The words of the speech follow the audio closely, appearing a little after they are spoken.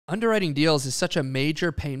Underwriting deals is such a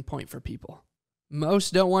major pain point for people.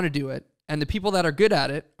 Most don't want to do it, and the people that are good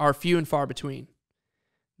at it are few and far between.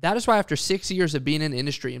 That is why after 6 years of being in the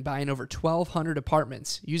industry and buying over 1,200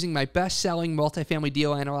 apartments, using my best-selling multifamily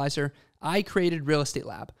deal analyzer, I created Real Estate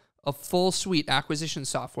Lab, a full suite acquisition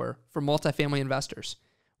software for multifamily investors.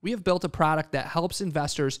 We have built a product that helps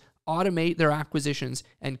investors automate their acquisitions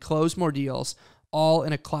and close more deals, all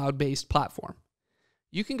in a cloud-based platform.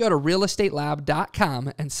 You can go to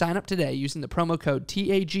realestatelab.com and sign up today using the promo code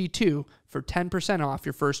TAG2 for 10% off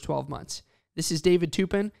your first 12 months. This is David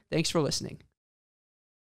Tupin. Thanks for listening.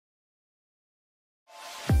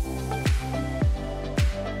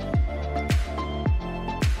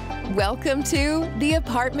 Welcome to The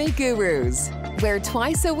Apartment Gurus, where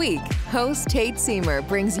twice a week, host Tate Siemer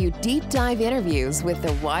brings you deep dive interviews with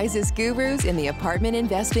the wisest gurus in the apartment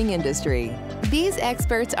investing industry. These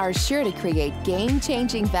experts are sure to create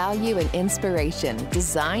game-changing value and inspiration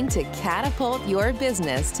designed to catapult your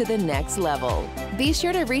business to the next level. Be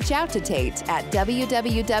sure to reach out to Tate at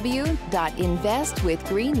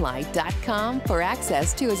www.investwithgreenlight.com for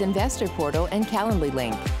access to his investor portal and Calendly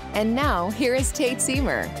link. And now, here is Tate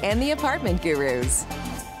Siemer and the Apartment Gurus.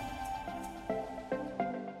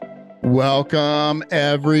 Welcome,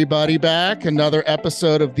 everybody, back. Another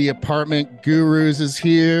episode of the Apartment Gurus is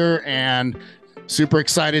here, and super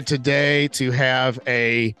excited today to have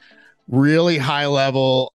a really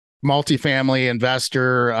high-level multifamily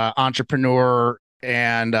investor, entrepreneur,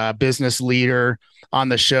 and business leader on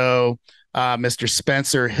the show, Mr.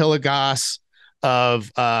 Spencer Hilligoss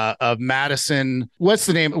of Madison. What's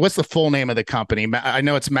the full name of the company? I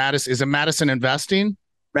know it's Madison. Is it Madison Investing?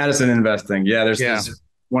 Madison Investing. Yeah, there's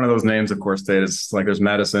one of those names, of course, Tate. It's like there's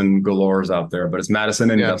Madison galores out there, but it's Madison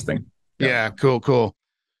Investing. Yeah, cool.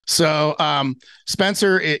 So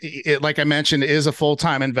Spencer, like I mentioned, is a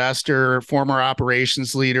full-time investor, former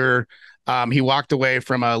operations leader. He walked away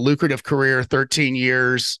from a lucrative career, 13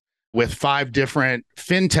 years, with 5 different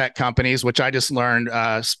fintech companies, which I just learned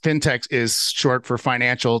fintech is short for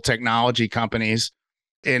financial technology companies.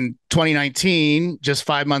 In 2019, just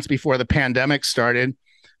 5 months before the pandemic started,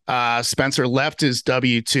 Spencer left his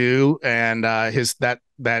W-2 and that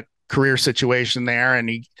career situation there, and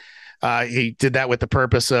he did that with the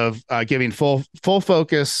purpose of giving full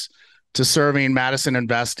focus to serving Madison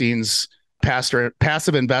Investing's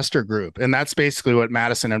passive investor group. And that's basically what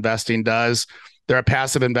Madison Investing does. They're a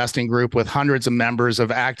passive investing group with hundreds of members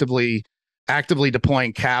of actively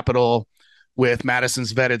deploying capital with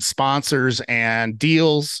Madison's vetted sponsors and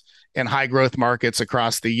deals in high growth markets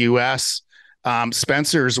across the U.S.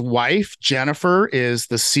 Spencer's wife, Jennifer, is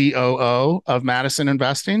the COO of Madison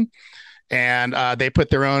Investing, and they put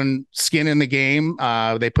their own skin in the game.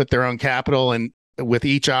 They put their own capital in with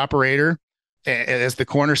each operator as the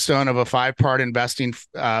cornerstone of a 5-part investing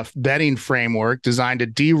vetting framework designed to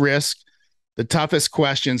de-risk the toughest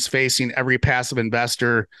questions facing every passive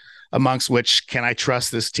investor, amongst which, can I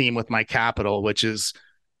trust this team with my capital, which is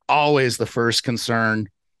always the first concern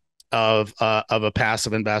of a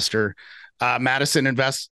passive investor. Madison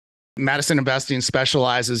Investing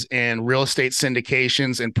specializes in real estate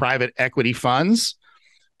syndications and private equity funds,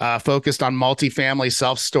 focused on multifamily,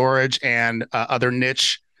 self-storage, and other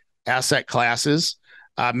niche asset classes.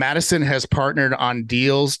 Madison has partnered on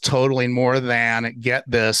deals totaling more than, get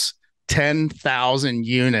this, 10,000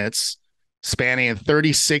 units, spanning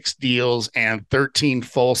 36 deals and 13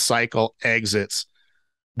 full cycle exits.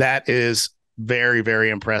 That is very, very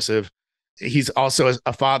impressive. He's also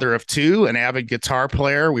a father of 2, an avid guitar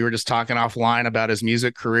player. We were just talking offline about his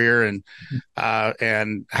music career and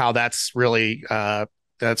how that's really going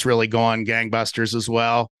gangbusters as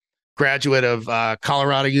well. Graduate of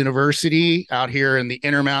Colorado University out here in the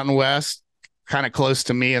Intermountain West, kind of close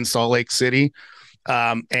to me in Salt Lake City,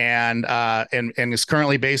 and is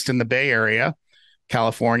currently based in the Bay Area,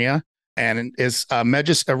 California, and is a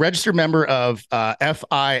registered member of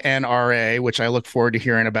FINRA, which I look forward to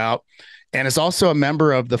hearing about, and is also a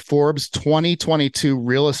member of the Forbes 2022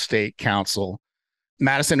 Real Estate Council.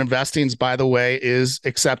 Madison Investings, by the way, is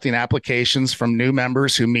accepting applications from new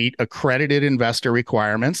members who meet accredited investor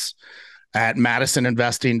requirements at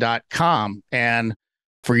madisoninvesting.com. And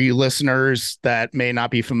for you listeners that may not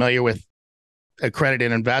be familiar with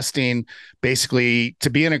accredited investing, basically, to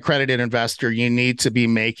be an accredited investor, you need to be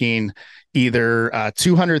making either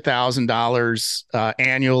 $200,000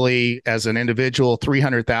 annually as an individual,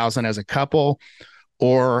 $300,000 as a couple,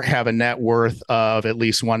 or have a net worth of at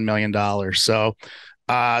least $1 million. So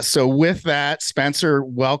with that, Spencer,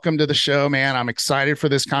 welcome to the show, man. I'm excited for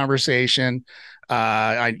this conversation.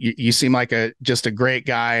 You seem like just a great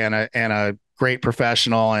guy and a great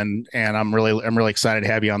professional, and I'm really excited to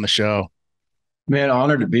have you on the show. Man,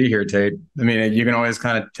 honored to be here, Tate. I mean, you can always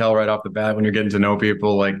kind of tell right off the bat when you're getting to know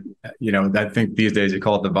people, like, I think these days you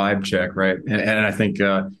call it the vibe check, right? And I think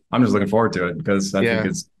I'm just looking forward to it because I think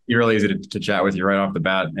it's really easy to chat with you right off the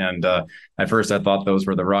bat. And at first I thought those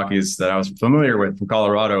were the Rockies that I was familiar with from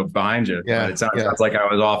Colorado behind you. Yeah, it sounds like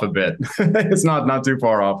I was off a bit. It's not too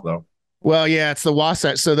far off though. Well, yeah, it's the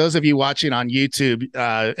Wasatch. So those of you watching on YouTube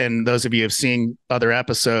and those of you who have seen other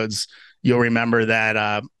episodes, you'll remember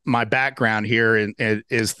that my background here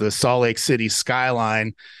is the Salt Lake City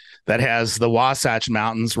skyline that has the Wasatch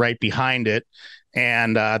Mountains right behind it.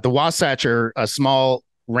 And the Wasatch are a small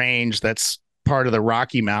range that's part of the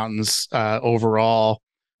Rocky Mountains overall,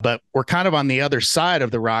 but we're kind of on the other side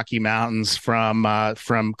of the Rocky Mountains from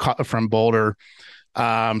Boulder.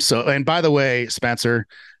 And by the way, Spencer,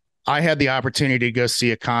 I had the opportunity to go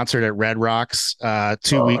see a concert at Red Rocks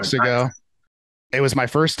 2 weeks ago. It was my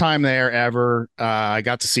first time there ever. I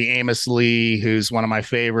got to see Amos Lee, who's one of my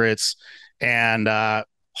favorites. And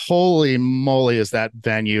holy moly, is that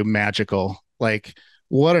venue magical. Like,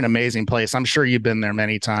 what an amazing place. I'm sure you've been there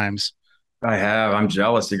many times. I have. I'm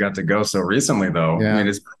jealous you got to go so recently, though. Yeah. I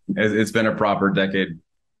mean, it's been a proper decade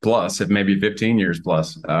plus, maybe 15 years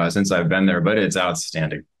plus since I've been there, but it's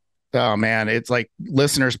outstanding. Oh, man. It's like,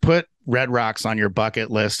 listeners, put Red Rocks on your bucket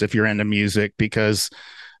list if you're into music, because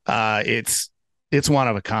it's one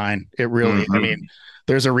of a kind. It really, I mean,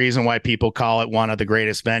 there's a reason why people call it one of the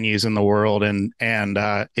greatest venues in the world. And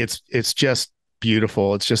it's just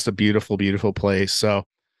beautiful. It's just a beautiful, beautiful place.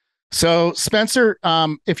 So Spencer,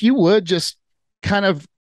 if you would just kind of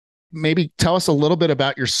maybe tell us a little bit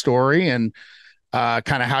about your story and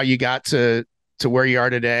kind of how you got to where you are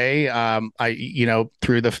today,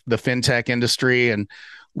 through the fintech industry, and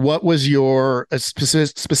what was your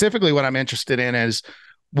specifically what I'm interested in is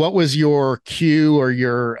what was your cue or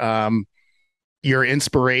your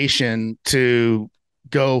inspiration to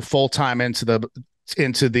go full time into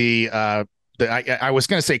the I was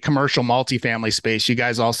going to say commercial multifamily space. You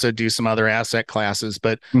guys also do some other asset classes,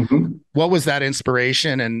 but what was that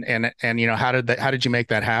inspiration and how did you make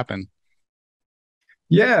that happen?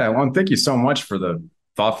 Yeah, well, thank you so much for the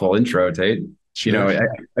thoughtful intro, Tate. Sure.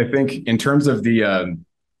 I think in terms of the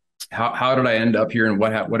how did I end up here and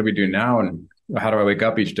what do we do now and how do I wake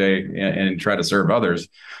up each day and try to serve others?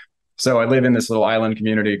 So I live in this little island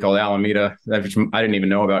community called Alameda, which I didn't even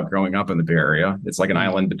know about growing up in the Bay Area. It's like an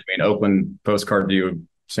island between Oakland, postcard view,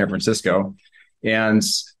 San Francisco. And,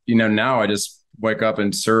 now I just wake up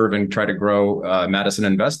and serve and try to grow Madison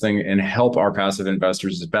Investing and help our passive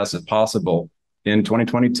investors as best as possible in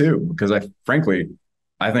 2022, because I think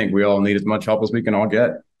we all need as much help as we can all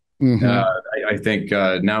get. I think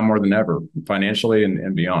now more than ever, financially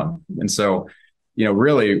and beyond. And so,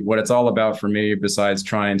 really what it's all about for me, besides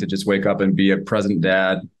trying to just wake up and be a present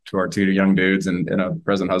dad to our two young dudes and a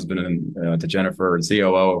present husband and to Jennifer and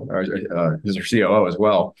COO, who's our COO as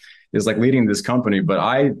well, is like leading this company. But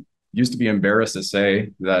I used to be embarrassed to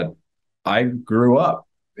say that I grew up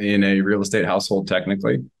in a real estate household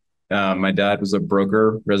technically. My dad was a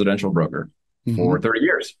broker, residential broker for 30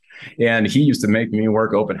 years. And he used to make me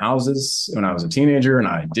work open houses when I was a teenager. And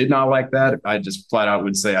I did not like that. I just flat out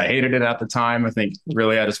would say I hated it at the time. I think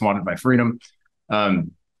really I just wanted my freedom.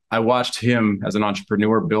 I watched him as an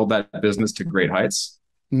entrepreneur build that business to great heights.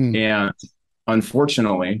 And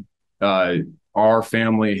unfortunately, our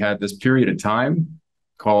family had this period of time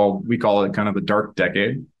we call it kind of the dark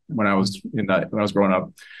decade when I was growing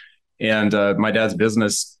up. And my dad's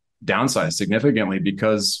business downsized significantly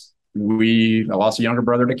because I lost a younger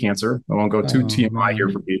brother to cancer. I won't go too TMI here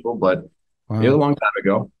for people, but it was a long time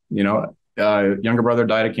ago. Younger brother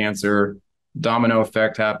died of cancer. Domino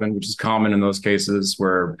effect happened, which is common in those cases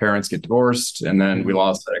where parents get divorced. And then we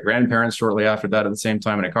lost a grandparent shortly after that at the same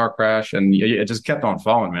time in a car crash. And it just kept on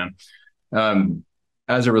falling, man.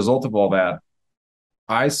 As a result of all that,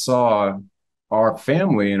 I saw our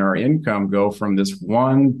family and our income go from this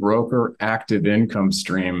one broker active income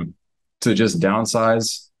stream to just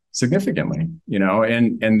downsize significantly,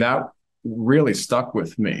 and that really stuck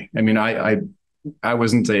with me. I mean, I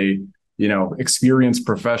wasn't a, experienced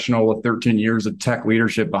professional with 13 years of tech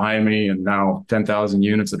leadership behind me and now 10,000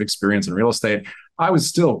 units of experience in real estate. I was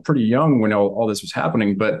still pretty young when all this was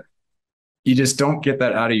happening, but you just don't get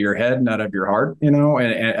that out of your head and out of your heart, and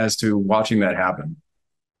as to watching that happen.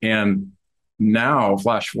 And now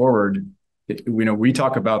flash forward, we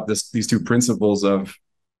talk about these two principles of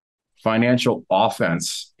financial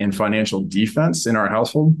offense and financial defense in our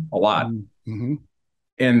household a lot.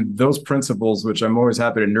 And those principles, which I'm always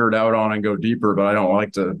happy to nerd out on and go deeper, but I don't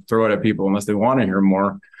like to throw it at people unless they want to hear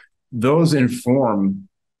more. those inform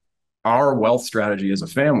our wealth strategy as a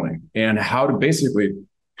family, and how do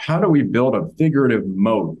we build a figurative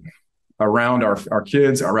moat around our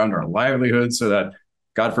kids, around our livelihoods, so that,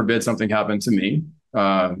 God forbid, something happened to me.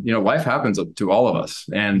 Life happens to all of us.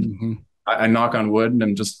 And I knock on wood, and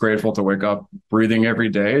I'm just grateful to wake up breathing every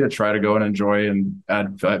day to try to go and enjoy and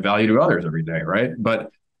add value to others every day, right?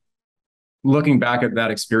 But looking back at that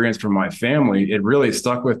experience from my family, it really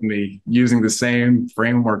stuck with me, using the same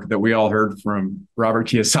framework that we all heard from Robert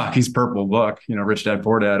Kiyosaki's Purple Book, Rich Dad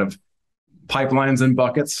Poor Dad, of pipelines and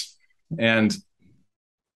buckets. And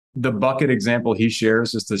the bucket example he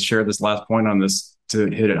shares, just to share this last point on this to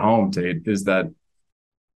hit it home, Tate, is that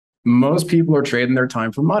most people are trading their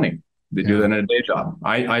time for money. They do that in a day job.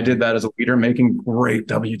 I did that as a leader, making great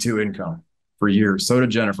W-2 income for years. So did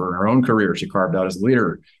Jennifer in her own career. She carved out as a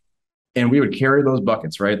leader. And we would carry those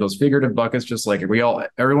buckets, right? Those figurative buckets, just like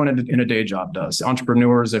everyone in a day job does.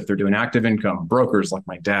 Entrepreneurs, if they're doing active income, brokers like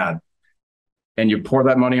my dad. And you pour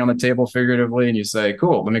that money on the table figuratively, and you say,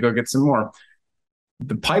 cool, let me go get some more.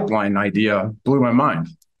 The pipeline idea blew my mind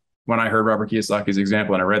when I heard Robert Kiyosaki's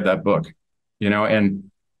example and I read that book,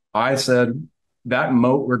 and I said, that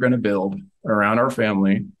moat we're going to build around our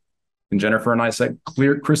family, and Jennifer and I set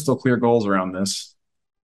crystal clear goals around this.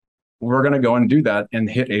 We're going to go and do that and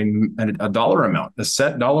hit a dollar amount, a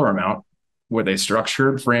set dollar amount, with a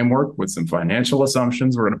structured framework with some financial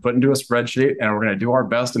assumptions we're going to put into a spreadsheet, and we're going to do our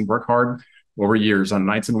best and work hard over years on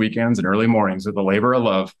nights and weekends and early mornings with the labor of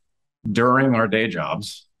love during our day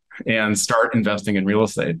jobs, and start investing in real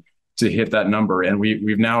estate to hit that number. And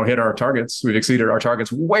we've now hit our targets. We've exceeded our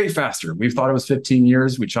targets way faster. We thought it was 15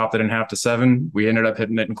 years. We chopped it in half to 7. We ended up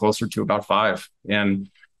hitting it in closer to about 5. And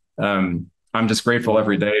I'm just grateful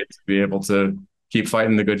every day to be able to keep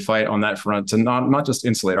fighting the good fight on that front, to not just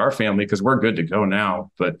insulate our family, because we're good to go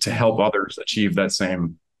now, but to help others achieve that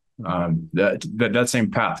same that same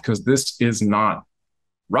path, because this is not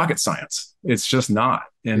rocket science. It's just not.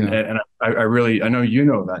 And I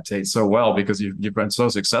know that, Tate, so well, because you've been so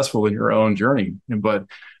successful in your own journey. But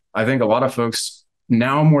I think a lot of folks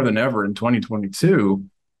now more than ever in 2022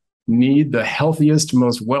 need the healthiest,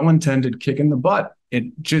 most well-intended kick in the butt.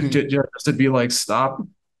 Just to be like, stop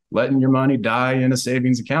letting your money die in a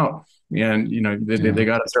savings account. And, they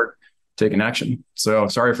got to start taking action. So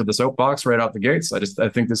sorry for the soapbox right out the gates. I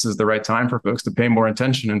think this is the right time for folks to pay more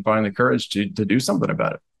attention and find the courage to do something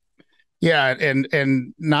about it. Yeah.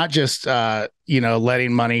 And not just,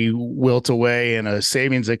 letting money wilt away in a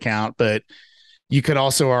savings account, but you could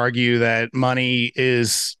also argue that money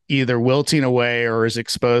is either wilting away or is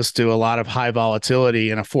exposed to a lot of high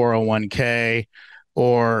volatility in a 401k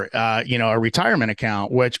or, a retirement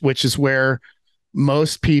account, which is where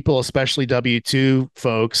most people, especially W-2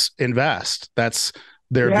 folks, invest. That's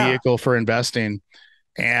their vehicle for investing.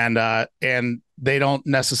 And they don't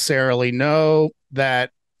necessarily know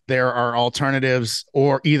that there are alternatives,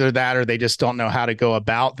 or either that, or they just don't know how to go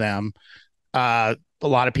about them. A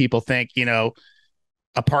lot of people think,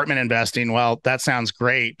 apartment investing, well, that sounds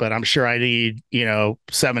great, but I'm sure I need,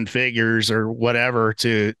 7 figures or whatever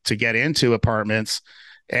to get into apartments.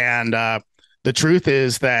 And the truth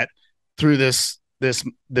is that through this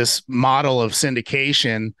model of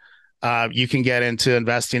syndication, you can get into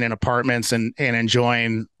investing in apartments and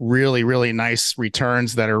enjoying really, really nice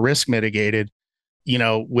returns that are risk mitigated,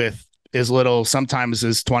 with as little sometimes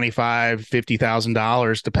as $25,000,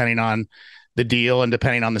 $50,000, depending on the deal and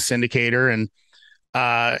depending on the syndicator.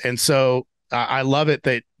 And so I love it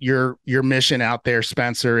that your mission out there,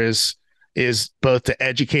 Spencer, is both to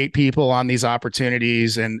educate people on these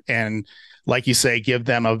opportunities and like you say, give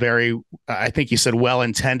them a very, I think you said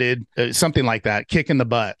well-intended, something like that, kick in the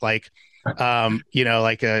butt, like,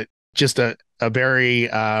 like a very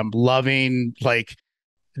loving, like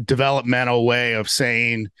developmental way of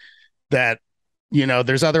saying that,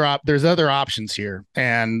 there's other options here,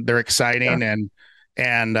 and they're exciting, and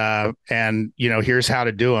here's how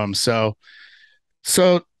to do them. So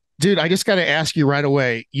dude, I just got to ask you right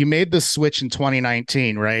away, you made the switch in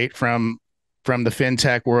 2019, right? From the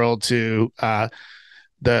fintech world to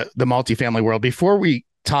the multifamily world. Before we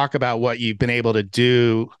talk about what you've been able to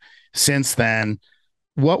do since then,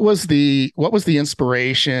 what was the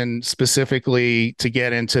inspiration specifically to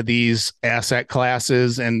get into these asset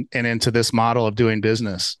classes and into this model of doing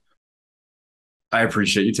business? I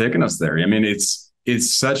appreciate you taking us there. I mean, it's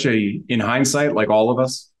such in hindsight, like all of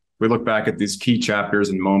us, we look back at these key chapters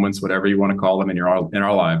and moments, whatever you want to call them in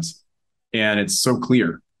our lives, and it's so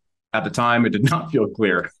clear. At the time, it did not feel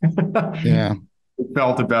clear. Yeah. It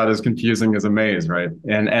felt about as confusing as a maze, right?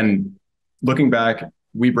 And looking back,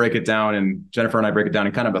 we break it down, and Jennifer and I break it down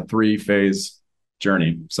in kind of a 3-phase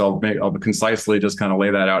journey. So I'll concisely just kind of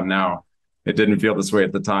lay that out now. It didn't feel this way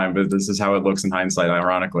at the time, but this is how it looks in hindsight,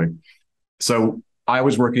 ironically. So I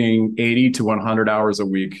was working 80 to 100 hours a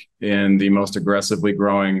week in the most aggressively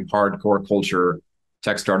growing hardcore culture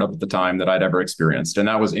tech startup at the time that I'd ever experienced. And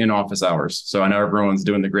that was in office hours. So I know everyone's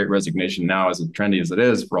doing the great resignation now, as trendy as it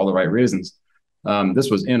is, for all the right reasons. This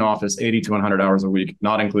was in office 80 to 100 hours a week,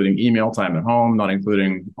 not including email time at home, not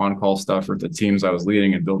including on-call stuff for the teams I was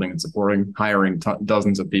leading and building and supporting, hiring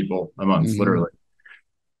dozens of people a month, literally.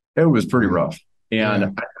 It was pretty rough.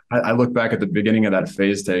 And I look back at the beginning of that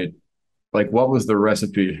phase, Tate, like what was the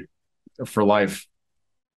recipe for life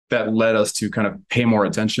that led us to kind of pay more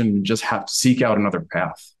attention and just have to seek out another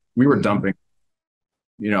path? We were dumping,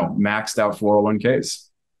 maxed out 401ks.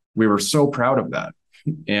 We were so proud of that.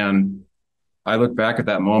 And I look back at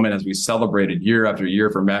that moment as we celebrated year after year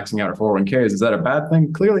for maxing out our 401ks. Is that a bad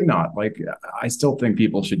thing? Clearly not. Like, I still think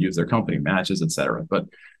people should use their company matches, et cetera. But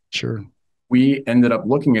sure, we ended up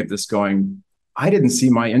looking at this going, I didn't see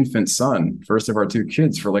my infant son, first of our two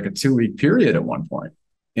kids, for like a 2-week period at one point.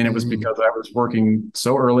 And it was because I was working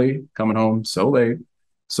so early, coming home so late.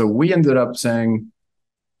 So we ended up saying,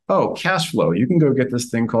 oh, cash flow, you can go get this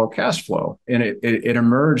thing called cash flow. And it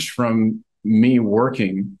emerged from me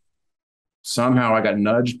working. Somehow I got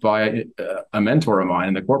nudged by a mentor of mine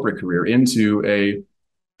in the corporate career into a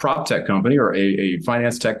prop tech company, or a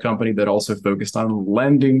finance tech company that also focused on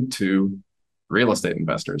lending to real estate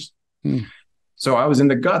investors. So I was in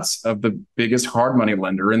the guts of the biggest hard money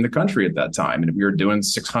lender in the country at that time. And we were doing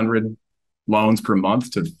 600 loans per month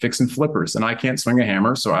to fix and flippers. And I can't swing a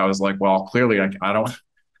hammer. So I was like, well, clearly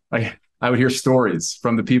I would hear stories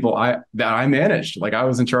from the people that I managed. Like, I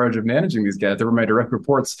was in charge of managing these guys. They were my direct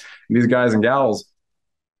reports. And these guys and gals,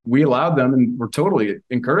 we allowed them and were totally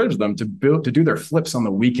encouraged them to do their flips on the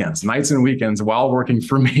weekends, nights and weekends, while working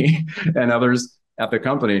for me and others at the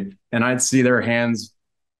company. And I'd see their hands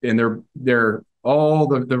in their all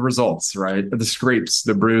the results, right? The scrapes,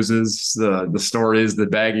 the bruises, the stories, the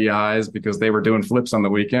baggy eyes, because they were doing flips on the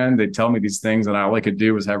weekend. They'd tell me these things, and all I could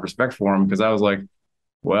do was have respect for them, because I was like,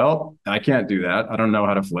 well, I can't do that. I don't know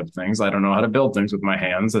how to flip things. I don't know how to build things with my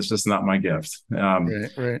hands. That's just not my gift.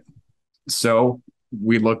 Right. So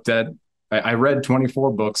we looked at, I read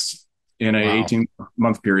 24 books in a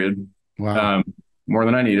 18-month period. Wow. More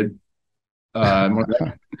than I needed.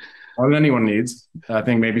 More than anyone needs. I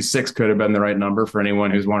think maybe 6 could have been the right number for anyone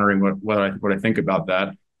who's wondering what I think about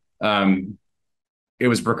that. It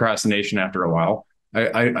was procrastination after a while.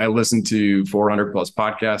 I listened to 400 plus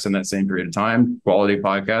podcasts in that same period of time, quality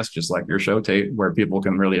podcasts, just like your show, Tate, where people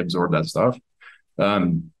can really absorb that stuff.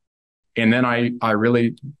 And then I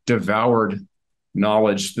really devoured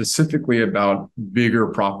knowledge specifically about bigger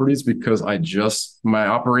properties, because my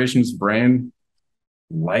operations brain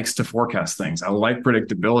likes to forecast things. I like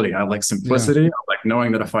predictability. I like simplicity. I like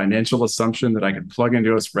knowing that a financial assumption that I can plug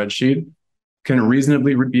into a spreadsheet can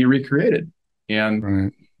reasonably be recreated.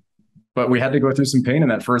 But we had to go through some pain in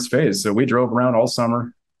that first phase. So we drove around all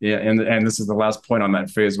summer. Yeah. And this is the last point on that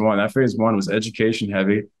phase one. That phase one was education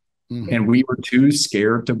heavy. And we were too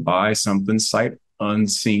scared to buy something sight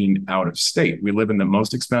unseen out of state. We live in one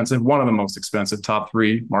of the most expensive top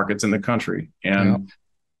 3 markets in the country. And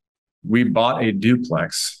we bought a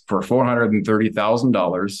duplex for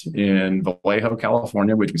 $430,000 in Vallejo,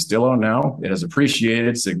 California, which we still own now. It has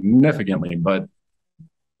appreciated significantly, but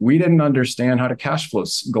we didn't understand how to cash flow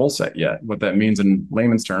goal set yet. What that means in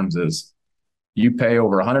layman's terms is you pay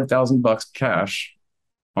over $100,000 cash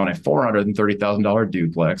on a $430,000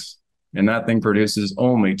 duplex, and that thing produces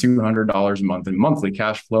only $200 a month in monthly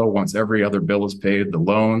cash flow once every other bill is paid, the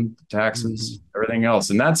loan, the taxes, everything else.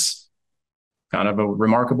 And that's kind of a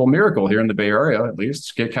remarkable miracle here in the Bay Area, at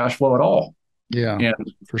least, get cash flow at all. Yeah,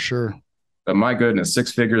 and for sure. But my goodness,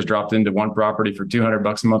 6 figures dropped into one property for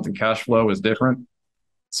 $200 a month in cash flow is different.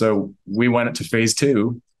 So we went to phase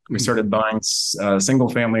 2. We started buying single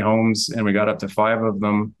family homes, and we got up to 5 of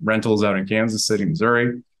them, rentals out in Kansas City,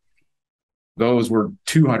 Missouri. Those were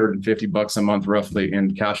 $250 a month roughly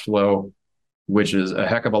in cash flow, which is a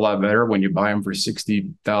heck of a lot better when you buy them for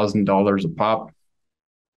 $60,000 a pop.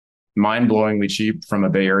 Mind-blowingly cheap from a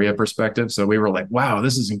Bay Area perspective. So we were like, wow,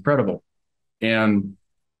 this is incredible. And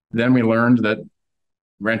then we learned that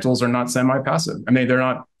rentals are not semi-passive. I mean, they're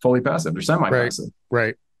not fully passive, they're semi-passive.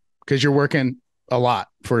 Right. Because you're working a lot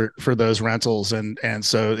for those rentals. And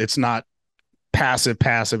so it's not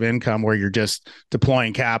passive income where you're just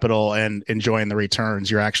deploying capital and enjoying the returns.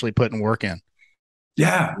 You're actually putting work in.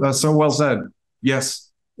 Yeah, that's so well said. Yes.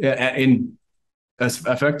 And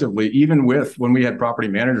effectively, even when we had property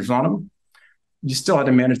managers on them, you still had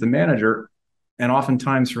to manage the manager. And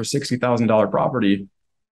oftentimes for a $60,000 property,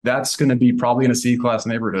 that's going to be probably in a C-class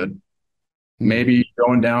neighborhood, maybe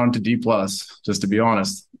going down to D plus, just to be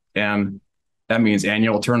honest. And that means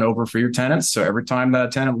annual turnover for your tenants. So every time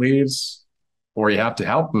that tenant leaves, or you have to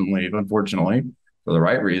help them leave, unfortunately, for the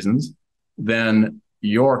right reasons, then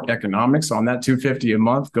your economics on that $250 a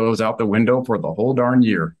month goes out the window for the whole darn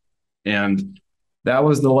year. And that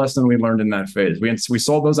was the lesson we learned in that phase. We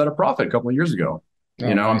sold those at a profit a couple of years ago.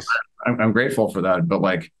 Nice. I'm grateful for that. But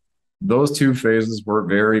like those two phases were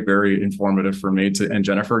very, very informative for me and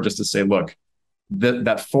Jennifer, just to say, look,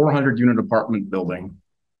 that 400 unit apartment building,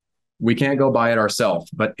 we can't go buy it ourselves.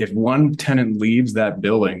 But if one tenant leaves that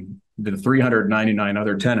building, the 399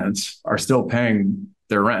 other tenants are still paying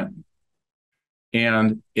their rent.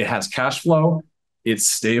 And it has cash flow. It's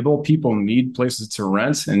stable. People need places to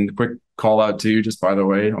rent. And quick call out to you, just by the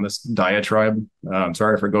way, on this diatribe. I'm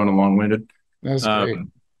sorry for going long-winded. That's great.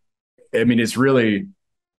 I mean, it's really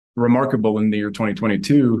remarkable in the year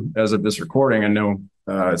 2022 as of this recording. I know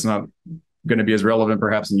it's not going to be as relevant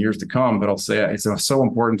perhaps in years to come, but I'll say it's so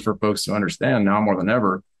important for folks to understand now more than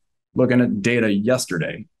ever. Looking at data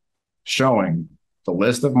yesterday showing the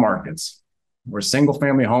list of markets where single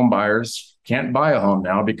family home buyers can't buy a home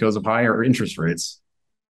now because of higher interest rates,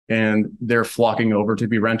 and they're flocking over to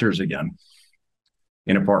be renters again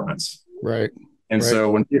in apartments. Right. And so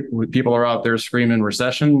when people are out there screaming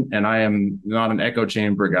recession, and I am not an echo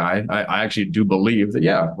chamber guy, I actually do believe that,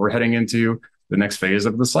 yeah, we're heading into the next phase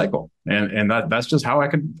of the cycle. And that's just how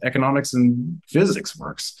economics and physics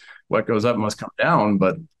works. What goes up must come down.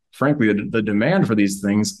 But frankly, the demand for these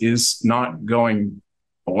things is not going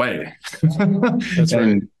away. That's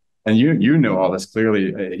right. And you know all this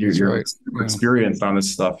clearly. You're right. experienced on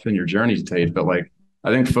this stuff in your journey, Tate. But like, I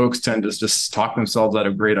think folks tend to just talk themselves out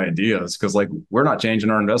of great ideas because, like, we're not changing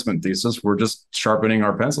our investment thesis. We're just sharpening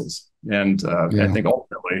our pencils. And I think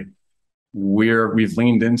ultimately we've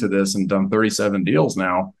leaned into this and done 37 deals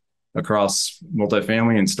now across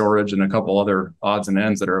multifamily and storage and a couple other odds and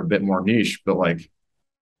ends that are a bit more niche. But like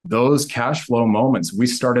those cash flow moments, we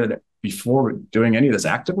started before doing any of this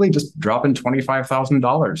actively, just dropping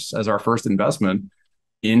 $25,000 as our first investment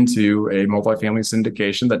into a multifamily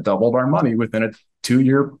syndication that doubled our money within a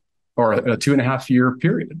 2-year or a 2.5 year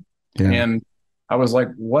period. Yeah. And I was like,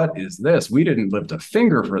 what is this? We didn't lift a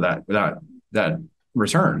finger for that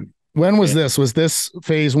return. When was this? Was this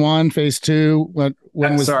phase one, phase two?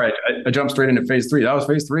 Sorry, I jumped straight into phase three. That was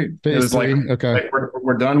phase three. It was three? Okay. Like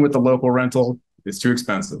we're done with the local rental. It's too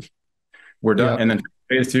expensive. We're done. Yep. And then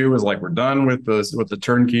phase two was like, we're done with the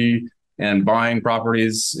turnkey and buying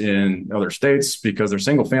properties in other states because they're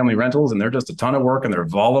single family rentals and they're just a ton of work and they're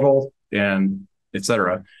volatile and et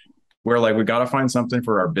cetera. We're like, we got to find something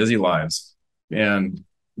for our busy lives. And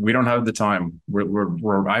we don't have the time.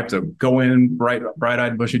 I have to go in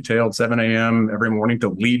bright-eyed, bushy-tailed, 7 a.m. every morning to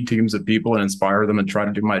lead teams of people and inspire them and try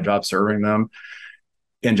to do my job serving them.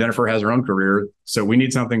 And Jennifer has her own career, so we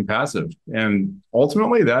need something passive. And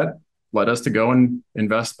ultimately, that led us to go and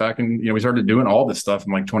invest back in. We started doing all this stuff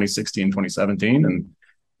in like 2016, 2017,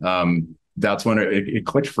 and that's when it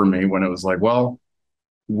clicked for me. When it was like, well,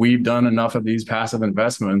 we've done enough of these passive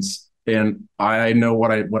investments. And I know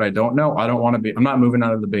what I don't know. I don't want to be, I'm not moving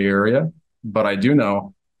out of the Bay Area, but I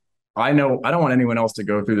know I don't want anyone else to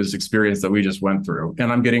go through this experience that we just went through.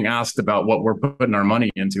 And I'm getting asked about what we're putting our money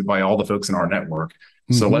into by all the folks in our network.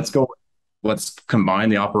 Mm-hmm. So let's combine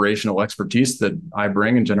the operational expertise that I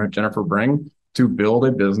bring and Jennifer bring to build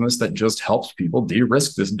a business that just helps people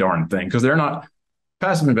de-risk this darn thing. Because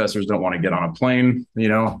passive investors don't want to get on a plane.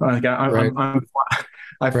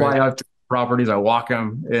 I fly out to properties, I walk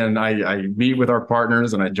them, and I meet with our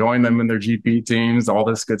partners and I join them in their GP teams, all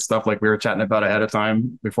this good stuff like we were chatting about ahead of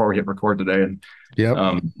time before we hit record today. And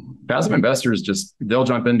passive investors they'll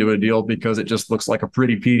jump into a deal because it just looks like a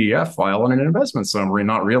pretty PDF file and an investment summary,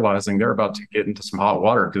 not realizing they're about to get into some hot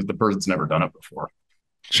water because the person's never done it before.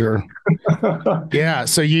 Sure. Yeah.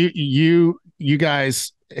 So you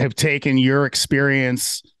guys have taken your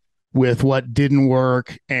experience with what didn't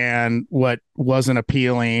work and what wasn't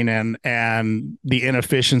appealing and the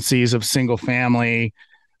inefficiencies of single family,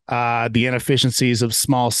 the inefficiencies of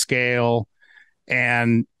small scale.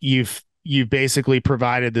 And you've basically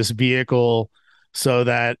provided this vehicle so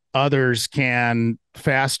that others can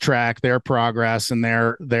fast track their progress and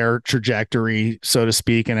their trajectory, so to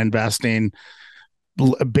speak, in investing,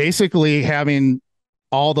 basically having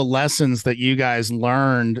all the lessons that you guys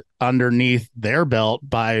learned underneath their belt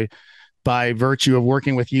by virtue of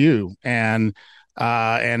working with you and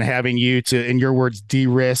having you to, in your words,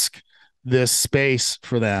 de-risk this space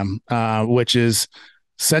for them, which is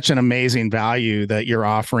such an amazing value that you're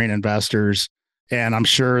offering investors. And I'm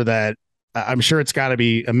sure it's got to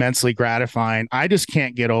be immensely gratifying. I just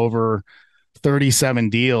can't get over 37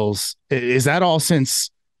 deals. Is that all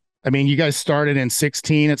since, I mean, you guys started in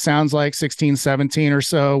 16, it sounds like 16, 17 or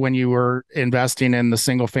so when you were investing in the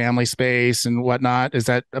single family space and whatnot. Is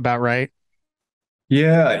that about right?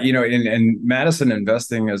 Yeah, and Madison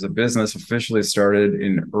Investing as a business officially started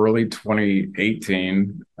in early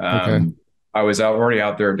 2018. Okay. I was already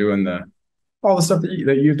out there doing all the stuff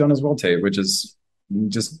that you've done as well, Tate, which is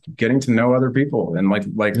just getting to know other people and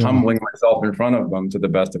like humbling myself in front of them to the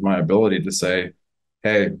best of my ability to say,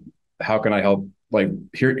 hey, how can I help? Like,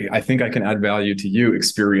 here, I think I can add value to you,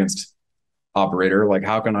 experienced operator. Like,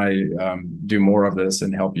 how can I do more of this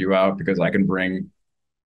and help you out? Because I can bring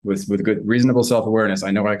with good, reasonable self-awareness, I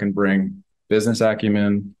know I can bring business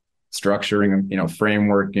acumen, structuring,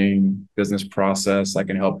 frameworking, business process. I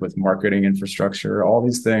can help with marketing infrastructure, all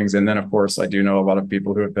these things. And then, of course, I do know a lot of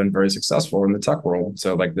people who have been very successful in the tech world.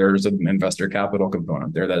 So like there's an investor capital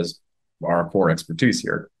component there that is our core expertise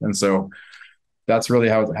here. And so that's really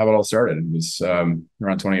how it all started. It was around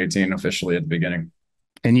 2018 officially at the beginning.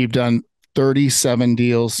 And you've done 37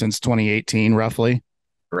 deals since 2018, roughly.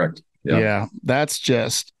 Correct. Yeah. That's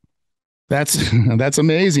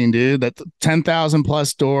amazing, dude. That 10,000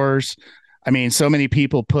 plus doors. I mean, so many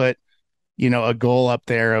people put, a goal up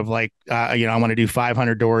there of like, I want to do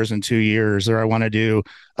 500 doors in 2 years, or I want to do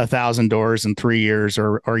 1,000 doors in 3 years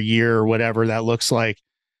or a year or whatever that looks like.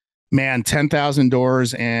 Man, 10,000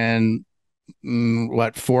 doors in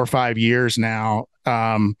 4 or 5 years now.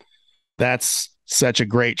 That's such a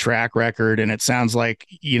great track record. And it sounds like,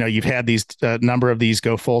 you've had these number of these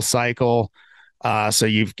go full cycle. So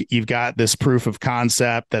you've got this proof of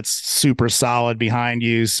concept that's super solid behind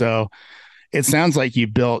you. So it sounds like you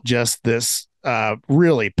built just this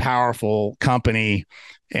really powerful company,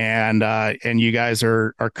 and you guys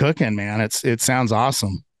are cooking, man. It sounds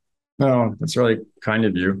awesome. No, that's really kind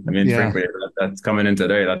of you. I mean, frankly, that's coming in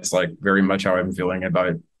today. That's like very much how I'm feeling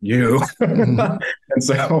about you. And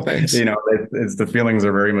so, it's the feelings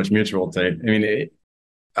are very much mutual, Tate. I mean,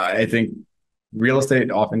 I think real estate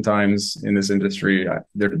oftentimes in this industry,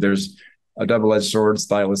 there's a double-edged sword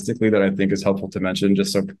stylistically that I think is helpful to mention,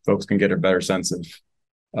 just so folks can get a better sense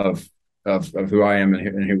of who I am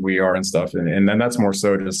and who we are and stuff. And then that's more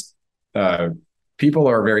so just people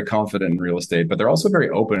are very confident in real estate, but they're also very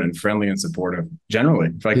open and friendly and supportive generally.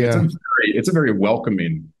 Like it's a very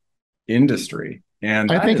welcoming industry.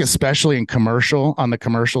 And I think especially in on the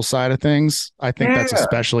commercial side of things, I think that's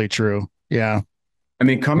especially true. Yeah. I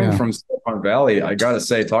mean, coming from Silicon Valley, I got to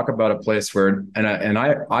say, talk about a place where,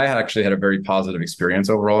 I actually had a very positive experience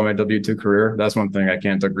overall in my W-2 career. That's one thing I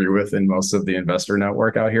can't agree with in most of the investor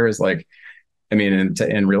network out here is like, I mean,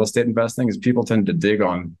 in real estate investing is people tend to dig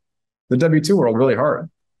on the W-2 world really hard.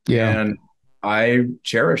 Yeah. And I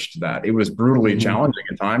cherished that. It was brutally challenging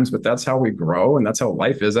at times, but that's how we grow and that's how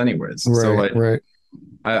life is anyways.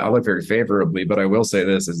 I look very favorably, but I will say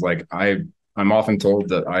this is like, I'm often told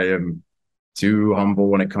that I am too humble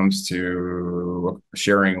when it comes to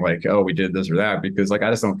sharing like, oh, we did this or that, because like,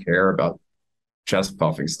 I just don't care about chest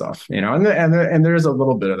puffing stuff, and there's a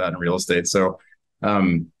little bit of that in real estate. So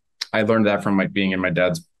I learned that from like being in my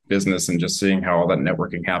dad's business and just seeing how all that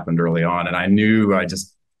networking happened early on. And I knew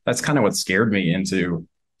that's kind of what scared me into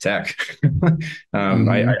tech.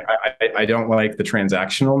 I don't like the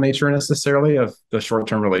transactional nature necessarily of the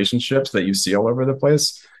short-term relationships that you see all over the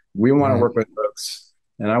place. We want to work with folks,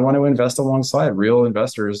 and I want to invest alongside real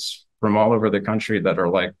investors from all over the country that are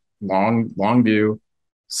like long view,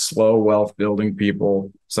 slow wealth building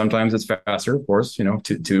people. Sometimes it's faster, of course,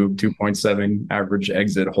 2.7 average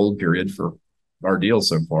exit hold period for our deals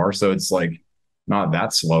so far. So it's like not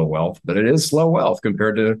that slow wealth, but it is slow wealth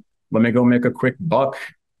compared to let me go make a quick buck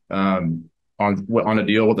on a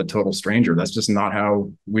deal with a total stranger. That's just not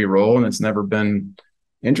how we roll, and it's never been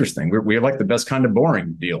interesting. We like the best kind of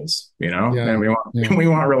boring deals, and we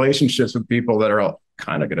want relationships with people that are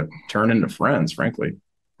kind of going to turn into friends, frankly.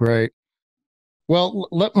 Right. Well,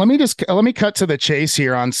 let me cut to the chase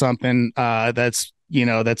here on something that's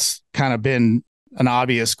kind of been an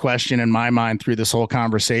obvious question in my mind through this whole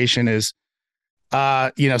conversation is,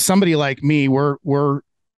 somebody like me, we're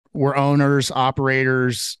owners,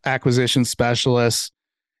 operators, acquisition specialists,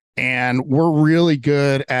 and we're really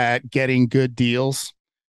good at getting good deals.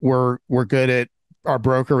 We're good at our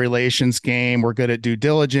broker relations game. We're good at due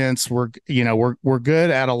diligence. We're good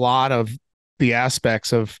at a lot of the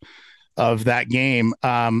aspects of that game.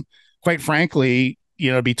 Quite frankly,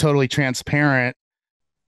 to be totally transparent,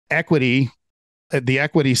 the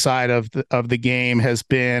equity side of the game has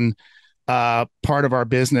been part of our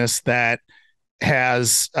business that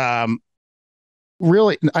has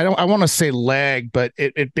really, I want to say leg, but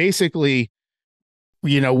it basically,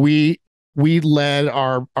 we led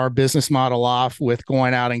our business model off with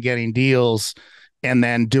going out and getting deals and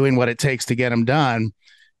then doing what it takes to get them done.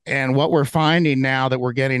 And what we're finding now that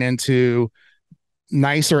we're getting into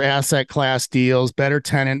nicer asset class deals, better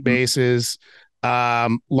tenant bases,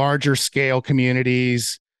 larger scale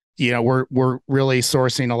communities. We're really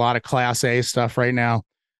sourcing a lot of Class A stuff right now.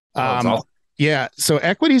 That's awesome. Yeah, so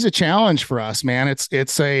equity is a challenge for us, man.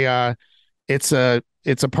 It's a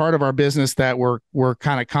part of our business that we're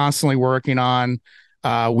kind of constantly working on.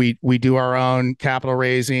 We do our own capital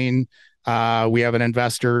raising. We have an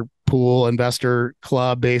investor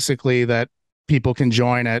club, basically, that people can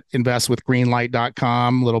join at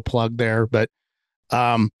investwithgreenlight.com. Little plug there. But,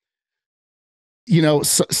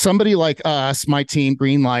 somebody like us, my team,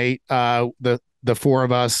 Greenlight, the four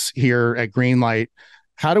of us here at Greenlight,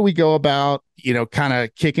 how do we go about, kind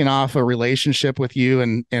of kicking off a relationship with you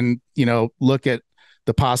and look at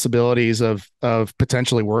the possibilities of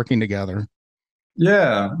potentially working together?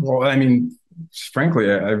 Yeah. Well, I mean,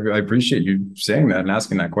 frankly, I appreciate you saying that and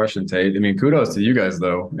asking that question, Tate. I mean, kudos to you guys,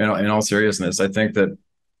 though. In all seriousness, I think that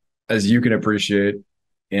as you can appreciate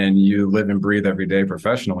and you live and breathe every day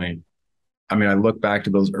professionally, I mean, I look back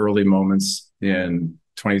to those early moments in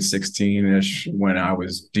 2016-ish when I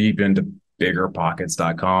was deep into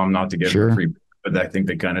biggerpockets.com, not to give them free, but I think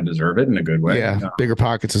they kind of deserve it in a good way. Yeah, Bigger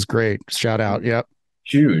Pockets is great. Shout out. Yep.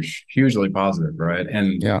 Hugely positive, right?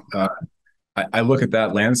 And I look at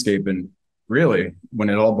that landscape, and really, when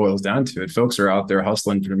it all boils down to it, folks are out there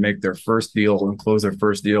hustling to make their first deal and close their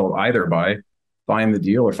first deal either by find the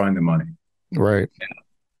deal or find the money. Right.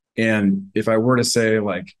 And if I were to say,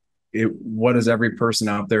 like, what does every person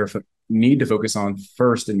out there need to focus on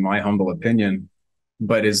first, in my humble opinion,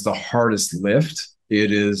 but is the hardest lift,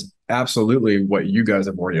 it is absolutely what you guys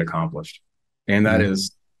have already accomplished. And that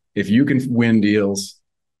is, if you can win deals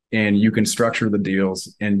and you can structure the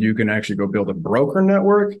deals and you can actually go build a broker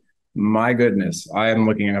network, my goodness, I am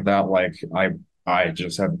looking at that like I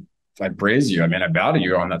praise you. I mean, I bow to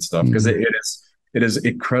you on that stuff, because it is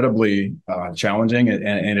incredibly challenging,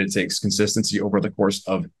 and it takes consistency over the course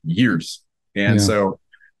of years. And so,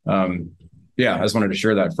 I just wanted to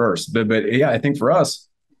share that first. But yeah, I think for us,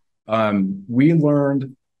 we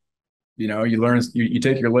learned, you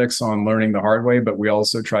take your licks on learning the hard way, but we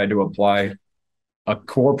also tried to apply a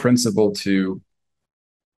core principle to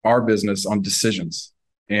our business on decisions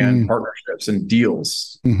and partnerships and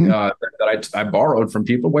deals that I borrowed from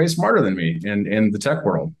people way smarter than me in the tech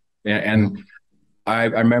world. And I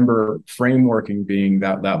remember frameworking being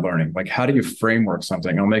that learning. Like, how do you framework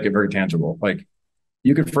something? I'll make it very tangible. Like,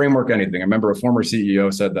 you could framework anything. I remember a former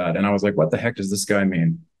CEO said that, and I was like, what the heck does this guy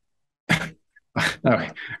mean?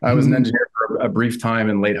 I was an engineer for a brief time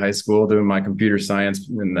in late high school doing my computer science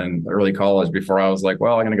and then early college before I was like,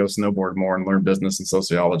 well, I'm going to go snowboard more and learn business and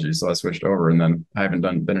sociology. So I switched over, and then I haven't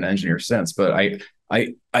been an engineer since. But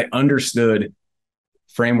I understood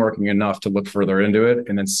frameworking enough to look further into it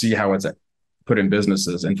and then see how it's put in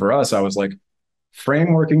businesses. And for us, I was like,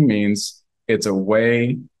 frameworking means it's a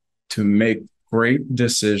way to make great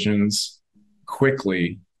decisions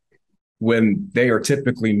quickly when they are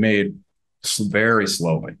typically made very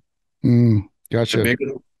slowly. Gotcha.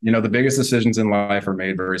 The biggest decisions in life are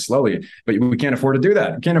made very slowly, but we can't afford to do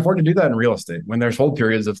that. We can't afford to do that in real estate when there's hold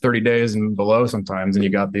periods of 30 days and below sometimes, and you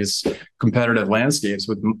got these competitive landscapes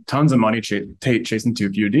with tons of money chasing too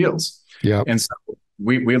few deals. Yeah. And so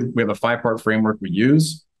we have a 5-part framework we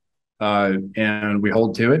use, and we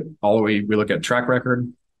hold to it. We look at track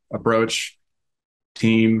record, approach,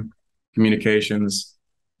 team, communications,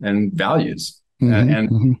 and values. I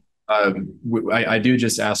do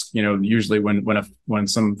just ask, usually when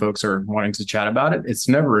some folks are wanting to chat about it, it's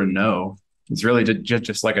never a no. It's really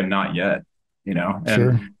just like a not yet,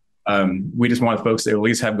 And we just want folks to at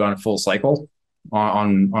least have gone a full cycle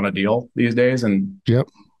on a deal these days. And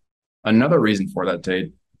another reason for that,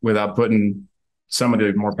 Tate, without putting some of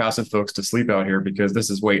the more passive folks to sleep out here, because this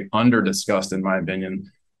is way under discussed, in my opinion,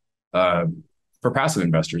 for passive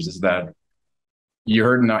investors, is that you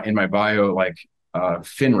heard in my bio, like,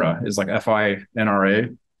 FINRA is like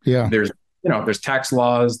FINRA. Yeah. There's tax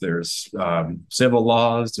laws, there's civil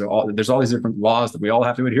laws, there's all these different laws that we all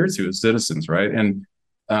have to adhere to as citizens, right? And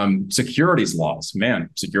securities laws, they're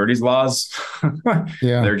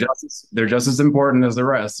just as important as the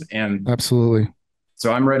rest. And absolutely.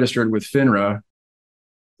 So I'm registered with FINRA,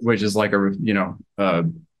 which is like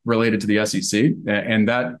related to the SEC, and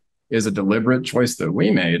that is a deliberate choice that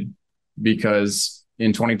we made because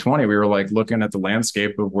in 2020, we were like looking at the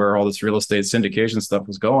landscape of where all this real estate syndication stuff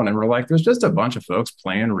was going. And we're like, there's just a bunch of folks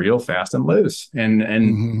playing real fast and loose.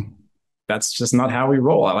 And that's just not how we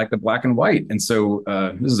roll. I like the black and white. And so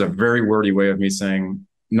this is a very wordy way of me saying,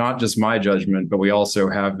 not just my judgment, but we also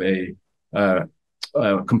have a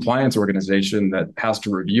compliance organization that has to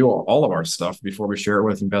review all of our stuff before we share it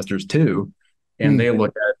with investors too. And they look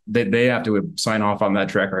at, they have to sign off on that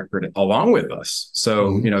track record along with us.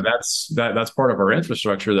 So, that's part of our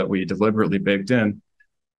infrastructure that we deliberately baked in.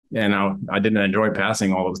 And I didn't enjoy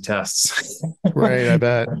passing all those tests. Right. I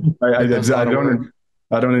bet.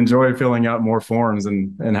 I don't enjoy filling out more forms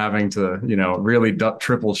and having to, really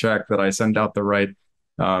triple check that I send out the right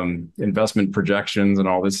investment projections and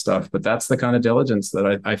all this stuff. But that's the kind of diligence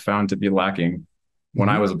that I found to be lacking when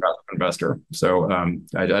I was a passive investor. So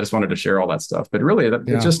I just wanted to share all that stuff. But really,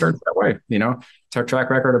 it just starts that way. Track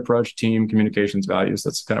record, approach, team, communications, values.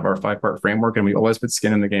 That's kind of our 5-part framework. And we always put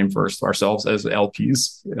skin in the game first, ourselves as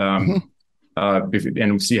LPs,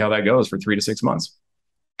 and see how that goes for 3 to 6 months.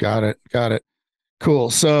 Got it.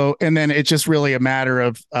 Cool. So, and then it's just really a matter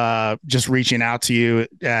of just reaching out to you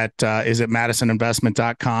at, is it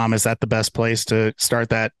MadisonInvestment.com? Is that the best place to start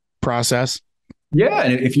that process? Yeah.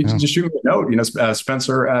 And if you just shoot me a note,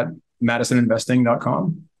 Spencer at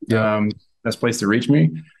MadisonInvesting.com. Best place to reach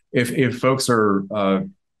me. If folks are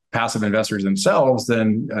passive investors themselves,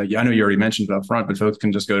 then I know you already mentioned it up front, but folks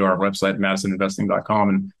can just go to our website,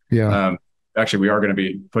 MadisonInvesting.com. And actually, we are going to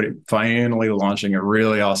be finally launching a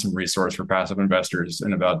really awesome resource for passive investors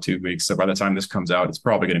in about 2 weeks. So by the time this comes out, it's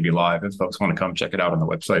probably going to be live if folks want to come check it out on the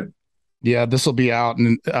website. Yeah, this will be out.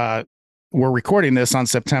 And we're recording this on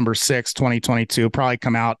September 6th, 2022. Probably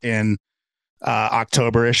come out in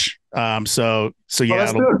October-ish. So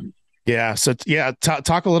yeah.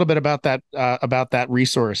 Talk a little bit about that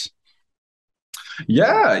resource.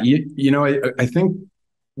 Yeah. I think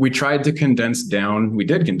we tried to condense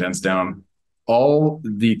down all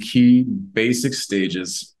the key basic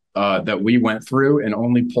stages that we went through and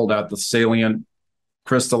only pulled out the salient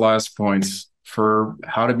crystallized points for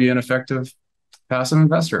how to be an effective passive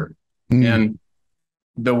investor. And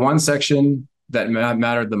the one section that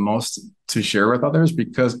mattered the most to share with others,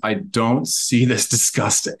 because I don't see this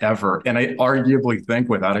discussed ever. And I arguably think,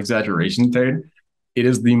 without exaggeration, Tate, it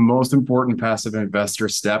is the most important passive investor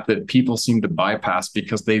step that people seem to bypass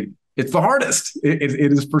because it's the hardest.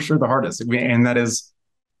 It is for sure the hardest. And that is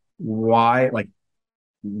why,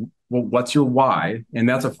 what's your why? And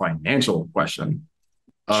that's a financial question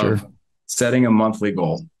of setting a monthly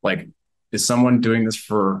goal. Is someone doing this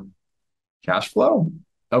for cash flow?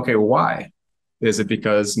 Okay, why? Is it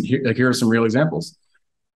because, here are some real examples.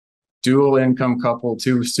 Dual income couple,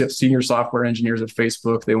 2 senior software engineers at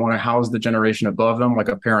Facebook. They want to house the generation above them like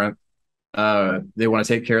a parent. They want to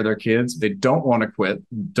take care of their kids. They don't want to quit,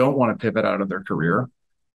 don't want to pivot out of their career.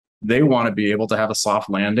 They want to be able to have a soft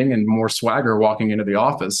landing and more swagger walking into the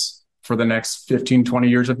office for the next 15, 20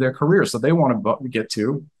 years of their career. So they want to get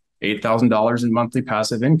to $8,000 in monthly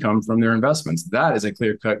passive income from their investments. That is a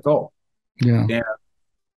clear-cut goal. Yeah. And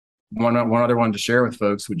one other one to share with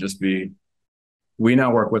folks would just be, we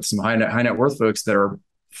now work with some high net worth folks that are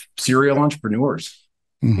serial entrepreneurs.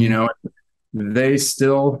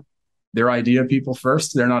 They're idea people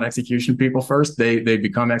first. They're not execution people first. They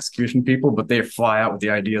become execution people, but they fly out with the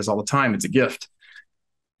ideas all the time. It's a gift.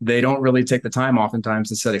 They don't really take the time oftentimes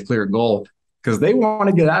to set a clear goal because they want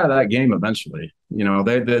to get out of that game eventually.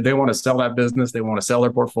 They want to sell that business. They want to sell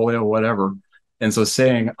their portfolio, whatever. And so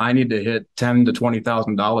saying, I need to hit $10,000 to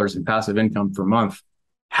 $20,000 in passive income per month,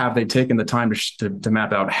 have they taken the time to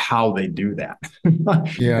map out how they do that?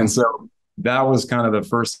 And so that was kind of the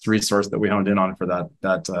first resource that we honed in on for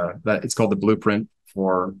that it's called the Blueprint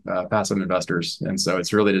for Passive Investors. And so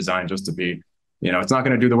it's really designed just to be, it's not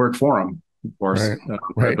going to do the work for them, of course,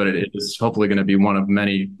 but it is hopefully going to be one of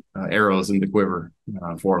many arrows in the quiver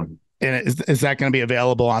for them. And is that going to be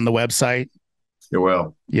available on the website? It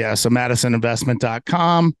will. Yeah. So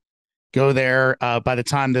MadisonInvestment.com. Go there. By the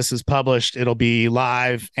time this is published, it'll be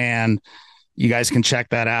live and you guys can check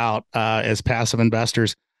that out as passive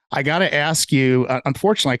investors. I got to ask you,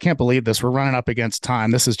 unfortunately, I can't believe this. We're running up against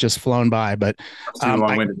time. This has just flown by, but sorry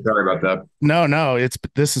about that. No,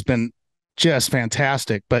 this has been just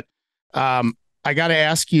fantastic. But I got to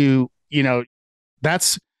ask you,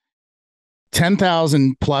 that's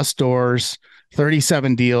 10,000 plus doors,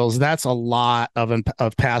 37 deals. That's a lot of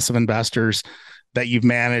passive investors that you've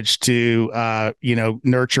managed to,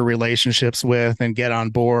 nurture relationships with and get on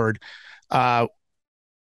board. What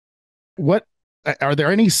are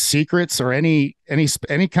there any secrets or any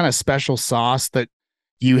kind of special sauce that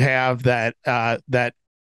you have that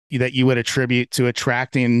that you would attribute to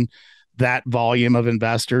attracting that volume of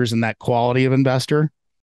investors and that quality of investor?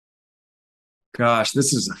 Gosh,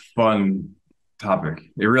 this is a fun topic.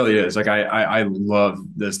 It really is. Like I love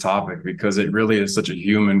this topic because it really is such a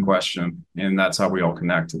human question, and that's how we all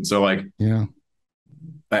connect. And so like, yeah,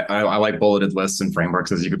 I like bulleted lists and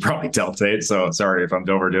frameworks, as you could probably tell, Tate. So sorry if I'm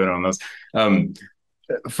overdoing it on those.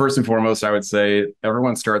 First and foremost, I would say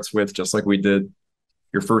everyone starts with, just like we did,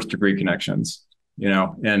 your first degree connections,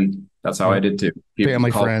 and that's how I did too.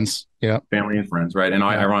 Family, friends. Yeah. Family and friends. Right. And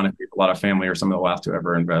ironically, a lot of family are some of the last to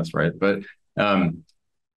ever invest. Right. But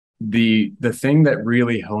the thing that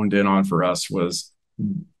really honed in on for us was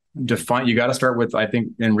you got to start with, I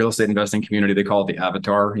think in real estate investing community, they call it the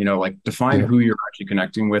avatar, like define who you're actually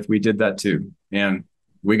connecting with. We did that too. And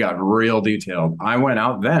we got real detailed. I went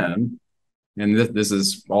out then, and this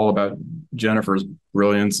is all about Jennifer's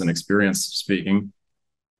brilliance and experience speaking.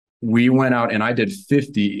 We went out and I did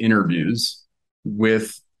 50 interviews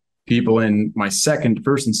with people in my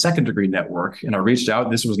first and second degree network. And I reached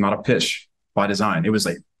out. This was not a pitch by design. It was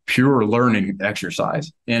a pure learning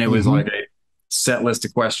exercise. And it was like a set list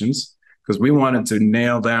of questions, because we wanted to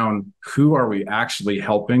nail down who are we actually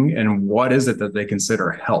helping and what is it that they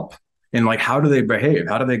consider help, and like, how do they behave?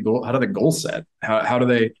 How do they goal set? What do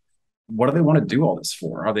they want to do all this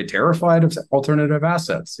for? Are they terrified of alternative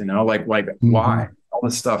assets? Why? All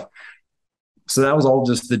this stuff. So that was all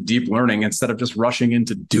just the deep learning instead of just rushing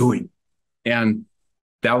into doing. And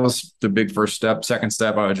that was the big first step. Second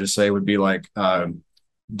step, I would just say, would be like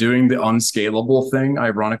doing the unscalable thing.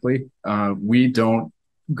 Ironically, we don't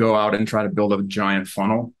go out and try to build a giant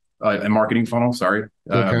funnel, a marketing funnel. Sorry.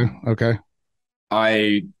 Okay.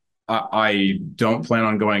 I don't plan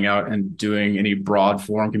on going out and doing any broad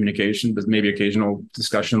forum communication, but maybe occasional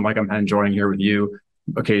discussion like I'm enjoying here with you,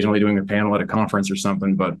 occasionally doing a panel at a conference or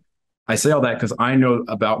something. But I say all that because I know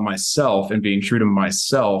about myself and being true to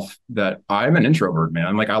myself that I'm an introvert,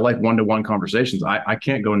 man. Like I like one-to-one conversations. I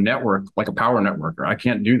can't go network like a power networker. I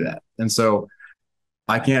can't do that. And so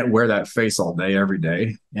I can't wear that face all day, every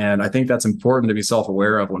day. And I think that's important to be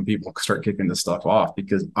self-aware of when people start kicking this stuff off,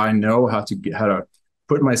 because I know how to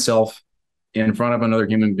put myself in front of another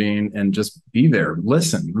human being and just be there,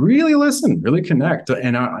 listen, really connect.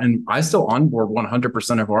 And I still onboard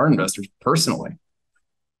 100% of our investors personally.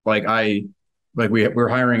 We're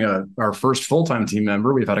hiring our first full-time team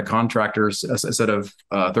member. We've had a set of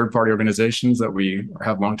third-party organizations that we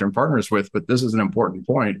have long-term partners with, but this is an important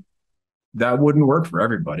point. That wouldn't work for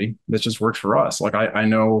everybody. This just works for us. Like I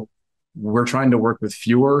know we're trying to work with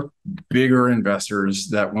fewer, bigger investors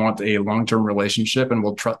that want a long-term relationship and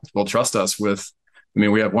will trust us with. I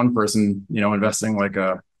mean, we have one person, investing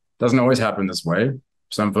doesn't always happen this way.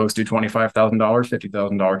 Some folks do $25,000,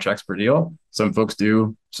 $50,000 checks per deal. Some folks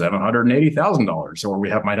do $780,000, or we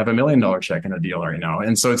might have $1 million check in a deal right now.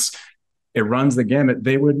 And so it runs the gamut.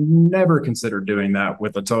 They would never consider doing that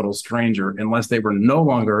with a total stranger unless they were no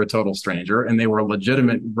longer a total stranger and they were a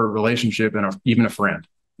legitimate relationship and even a friend.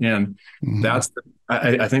 And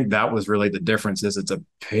I think that was really the difference. Is it's a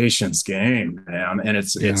patience game, man. And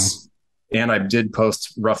and I did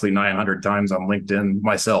post roughly 900 times on LinkedIn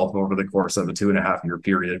myself over the course of a 2.5-year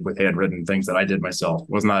period with handwritten things that I did myself. It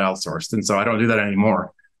was not outsourced. And so I don't do that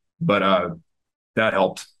anymore, but that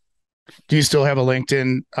helped. Do you still have a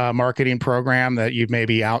LinkedIn marketing program that you've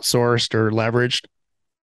maybe outsourced or leveraged?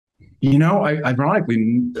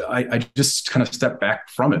 Ironically, I just kind of stepped back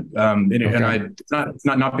from it. And it's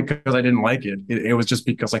not because I didn't like it. It was just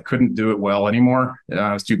because I couldn't do it well anymore.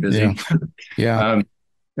 I was too busy. Yeah.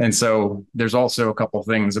 And so there's also a couple of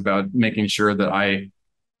things about making sure that I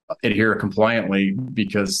adhere compliantly,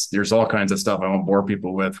 because there's all kinds of stuff I won't bore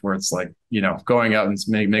people with, where it's like, going out and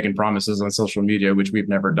making promises on social media, which we've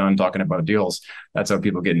never done, talking about deals. That's how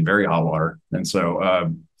people get in very hot water. And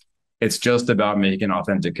so it's just about making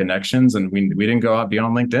authentic connections. And we didn't go out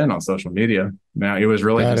beyond LinkedIn on social media. Now it was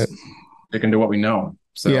really sticking to what we know.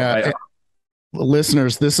 So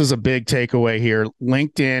listeners, this is a big takeaway here.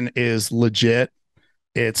 LinkedIn is legit.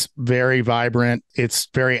 It's very vibrant. It's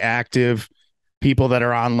very active. People that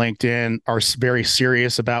are on LinkedIn are very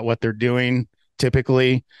serious about what they're doing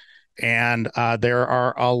typically. And there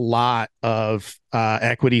are a lot of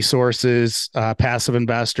equity sources, passive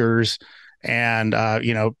investors, and,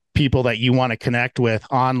 people that you want to connect with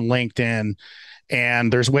on LinkedIn.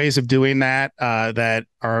 And there's ways of doing that that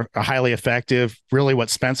are highly effective. Really what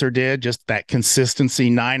Spencer did, just that consistency,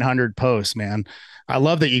 900 posts, man. I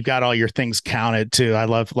love that you've got all your things counted too. I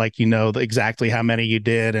love exactly how many you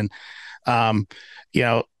did. And,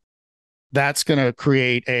 that's going to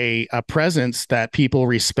create a presence that people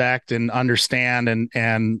respect and understand,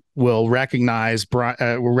 and will recognize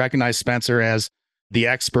Spencer as the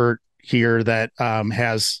expert here that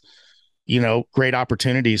has, great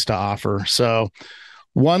opportunities to offer. So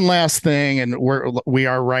one last thing, and we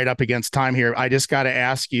are right up against time here. I just got to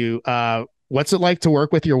ask you, what's it like to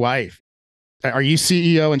work with your wife? Are you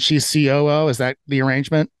CEO and she's COO? Is that the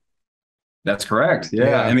arrangement? That's correct.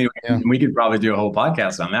 Yeah. I mean, we could probably do a whole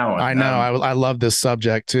podcast on that one. I know. I love this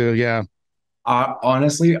subject too. Yeah.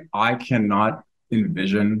 Honestly, I cannot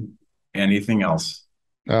envision anything else.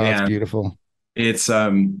 Oh, it's beautiful. It's,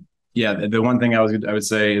 the one thing I would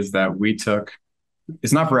say is that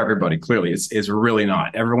it's not for everybody. Clearly it's really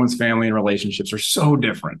not. Everyone's family and relationships are so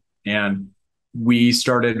different. And we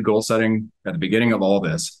started goal setting at the beginning of all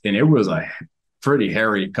this, and it was a pretty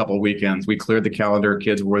hairy couple of weekends. We cleared the calendar,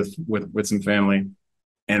 kids were with some family,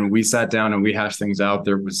 and we sat down and we hashed things out.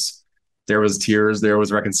 There was tears, there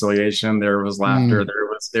was reconciliation, there was laughter,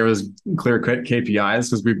 there was clear KPIs,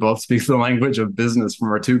 because we both speak the language of business from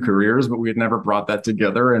our two careers, but we had never brought that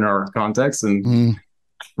together in our context. And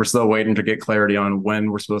we're still waiting to get clarity on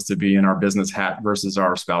when we're supposed to be in our business hat versus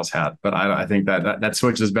our spouse hat. But I think that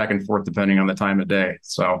switches back and forth depending on the time of day.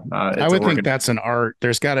 So I would think that's an art.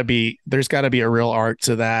 There's got to be a real art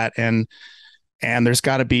to that. And there's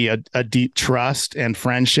got to be a deep trust and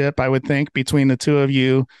friendship, I would think, between the two of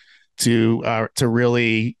you to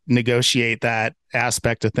really negotiate that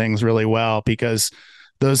aspect of things really well, because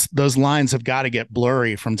those lines have got to get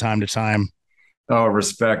blurry from time to time. Oh,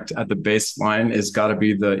 respect at the baseline is got to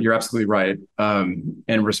be you're absolutely right.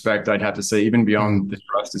 And respect, I'd have to say, even beyond the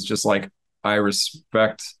trust, it's just like, I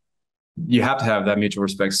respect, you have to have that mutual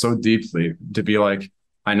respect so deeply to be like,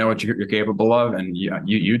 I know what you're capable of, and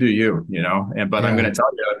you do you, but I'm going to tell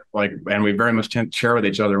you, and we very much share with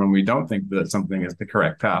each other when we don't think that something is the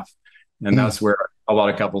correct path. And that's where a lot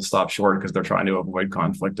of couples stop short, because they're trying to avoid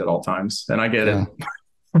conflict at all times. And I get it.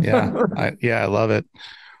 I love it.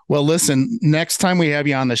 Well, listen, next time we have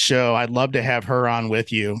you on the show, I'd love to have her on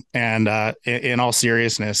with you. And in all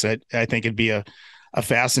seriousness, I think it'd be a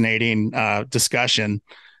fascinating discussion,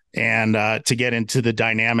 and to get into the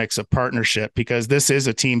dynamics of partnership, because this is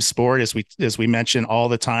a team sport, as we mention all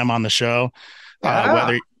the time on the show.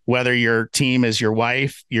 Whether your team is your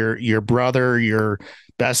wife, your brother, your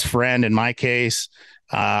best friend, in my case,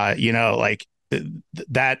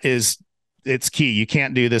 it's key. You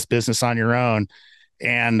can't do this business on your own.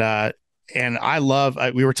 And I love,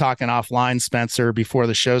 we were talking offline, Spencer, before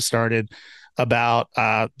the show started, about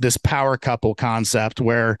this power couple concept,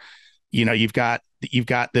 where, you've got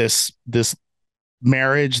this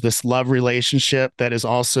marriage, this love relationship that is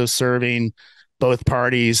also serving both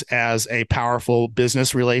parties as a powerful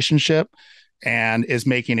business relationship, and is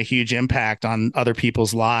making a huge impact on other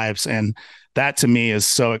people's lives. And that to me is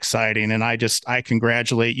so exciting. And I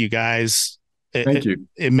congratulate you guys. Thank you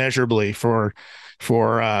immeasurably for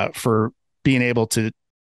being able to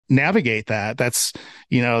navigate that. That's,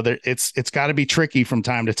 it's got to be tricky from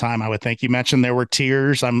time to time, I would think. You mentioned there were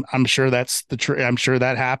tears. I'm sure I'm sure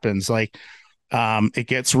that happens. It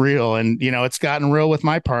gets real, and, it's gotten real with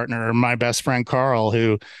my partner, my best friend, Carl,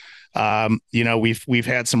 who, we've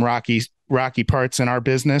had some rocky parts in our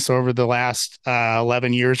business over the last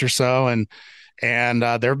 11 years or so. And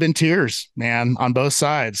there have been tears, man, on both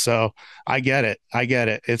sides. So I get it.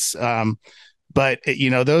 It's, but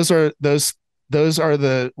those are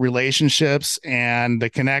the relationships and the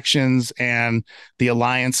connections and the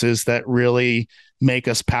alliances that really make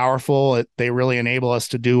us powerful. They really enable us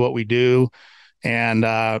to do what we do. And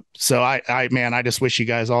so I just wish you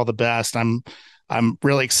guys all the best. I'm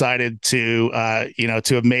really excited to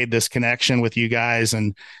have made this connection with you guys,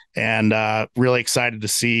 and really excited to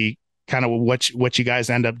see kind of what you guys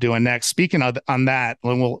end up doing next. Speaking on that,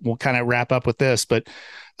 we'll kind of wrap up with this, but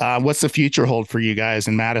what's the future hold for you guys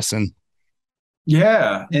in Madison?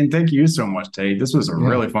 Yeah. And thank you so much, Tate. This was a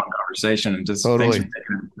really fun conversation, and just thanks for taking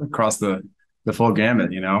it across the full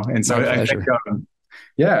gamut, And so I think,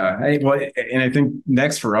 I think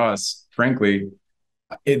next for us, frankly,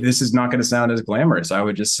 this is not going to sound as glamorous. I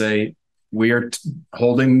would just say we are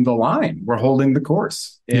holding the line. We're holding the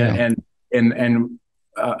course. And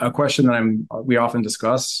a question that we often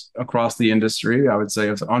discuss across the industry, I would say,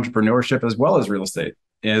 of entrepreneurship as well as real estate,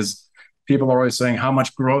 is people are always saying, how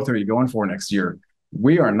much growth are you going for next year?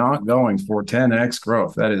 We are not going for 10x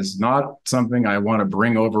growth. That is not something I want to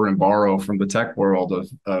bring over and borrow from the tech world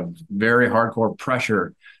of very hardcore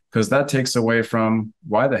pressure, because that takes away from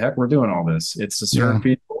why the heck we're doing all this. It's to serve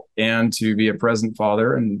people and to be a present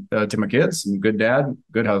father and to my kids, and good dad,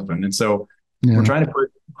 good husband. And so we're trying to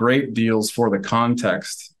put great deals for the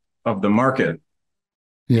context of the market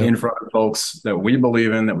in front of folks that we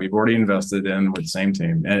believe in, that we've already invested in with the same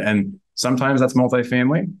team. And sometimes that's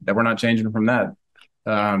multifamily, that we're not changing from that.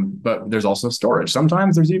 But there's also storage.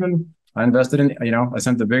 Sometimes there's even, I invested in, I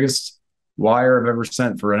sent the biggest wire I've ever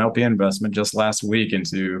sent for an LP investment just last week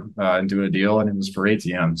into a deal, and it was for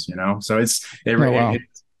ATMs, So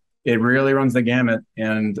it really runs the gamut.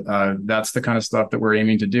 And that's the kind of stuff that we're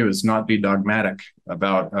aiming to do, is not be dogmatic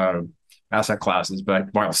about asset classes, but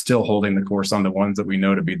while still holding the course on the ones that we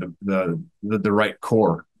know to be the right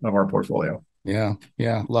core of our portfolio. Yeah.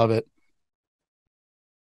 Love it.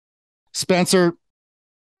 Spencer,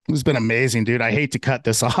 it's been amazing, dude. I hate to cut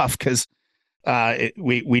this off because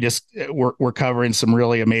we're covering some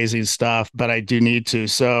really amazing stuff, but I do need to.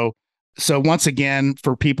 So once again,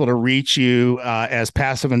 for people to reach you as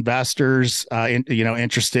passive investors,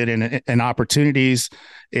 interested in opportunities,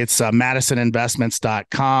 it's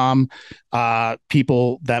MadisonInvestments.com.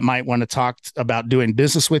 People that might want to talk about doing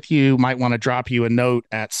business with you might want to drop you a note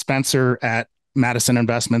at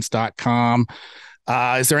Spencer@MadisonInvestments.com.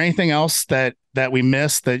 Is there anything else that we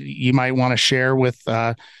missed that you might want to share with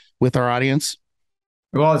our audience?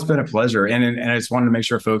 Well, it's been a pleasure. And I just wanted to make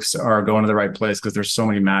sure folks are going to the right place, because there's so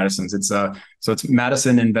many Madisons. It's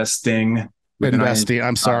Madison Investing.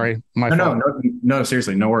 I'm sorry. No,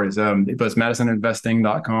 seriously, no worries. But it's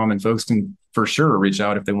MadisonInvesting.com, and folks can for sure reach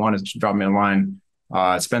out if they want to drop me a line.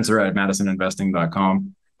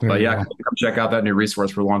 Spencer@MadisonInvesting.com. But yeah, come check out that new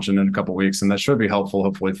resource we're launching in a couple of weeks, and that should be helpful,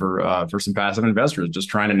 hopefully, for some passive investors just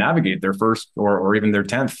trying to navigate their first or even their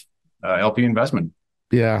 10th LP investment.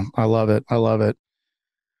 Yeah, I love it.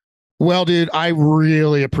 Well, dude, I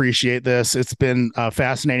really appreciate this. It's been a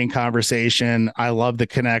fascinating conversation. I love the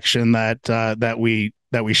connection that we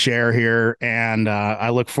share here, and I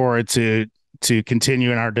look forward to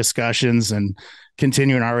continuing our discussions and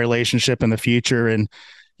continuing our relationship in the future. And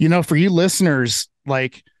for you listeners,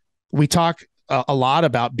 like, we talk a lot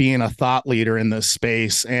about being a thought leader in this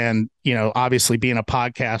space, and obviously being a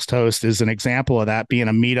podcast host is an example of that. Being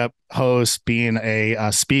a meetup host, being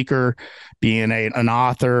a speaker, being an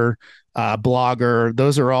author, blogger,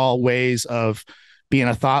 those are all ways of being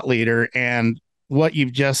a thought leader. And what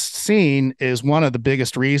you've just seen is one of the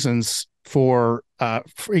biggest reasons for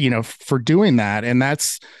doing that, and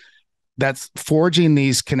that's forging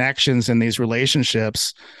these connections and these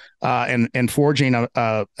relationships. And forging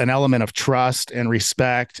an element of trust and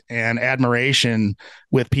respect and admiration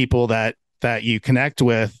with people that you connect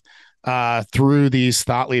with through these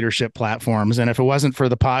thought leadership platforms. And if it wasn't for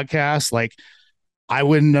the podcast, like, I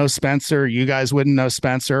wouldn't know Spencer, you guys wouldn't know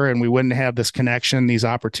Spencer, and we wouldn't have this connection, these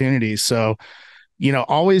opportunities. So,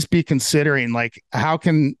 always be considering, like, how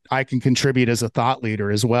can I contribute as a thought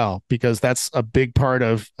leader as well, because that's a big part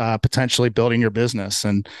of potentially building your business.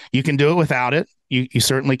 And you can do it without it. You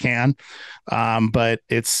certainly can. But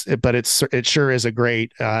it sure is a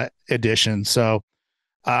great addition. So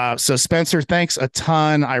Spencer, thanks a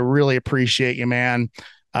ton. I really appreciate you, man.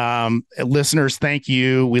 Listeners, thank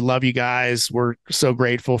you. We love you guys. We're so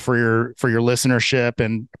grateful for your listenership,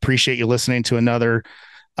 and appreciate you listening to another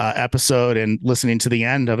episode and listening to the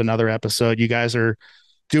end of another episode. You guys are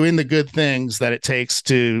doing the good things that it takes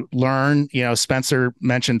to learn. Spencer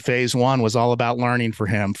mentioned phase 1 was all about learning for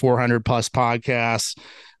him. 400 plus podcasts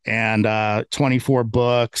and 24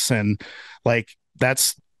 books, and like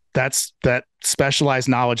that's that specialized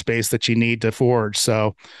knowledge base that you need to forge.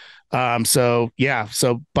 So by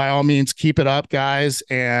all means, keep it up, guys,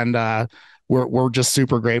 and we're just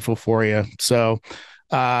super grateful for you. So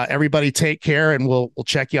everybody, take care, and we'll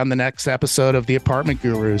check you on the next episode of the Apartment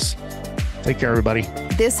Gurus. Take care, everybody.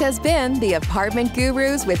 This has been the Apartment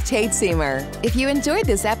Gurus with Tate Siemer. If you enjoyed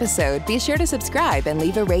this episode, be sure to subscribe and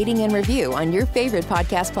leave a rating and review on your favorite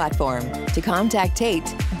podcast platform. To contact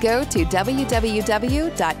Tate, go to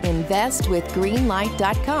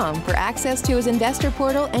www.investwithgreenlight.com for access to his investor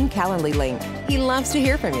portal and Calendly link. He loves to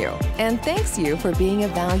hear from you, and thanks you for being a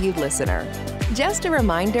valued listener. Just a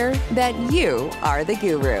reminder that you are the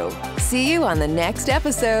guru. See you on the next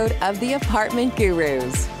episode of the Apartment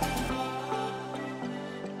Gurus.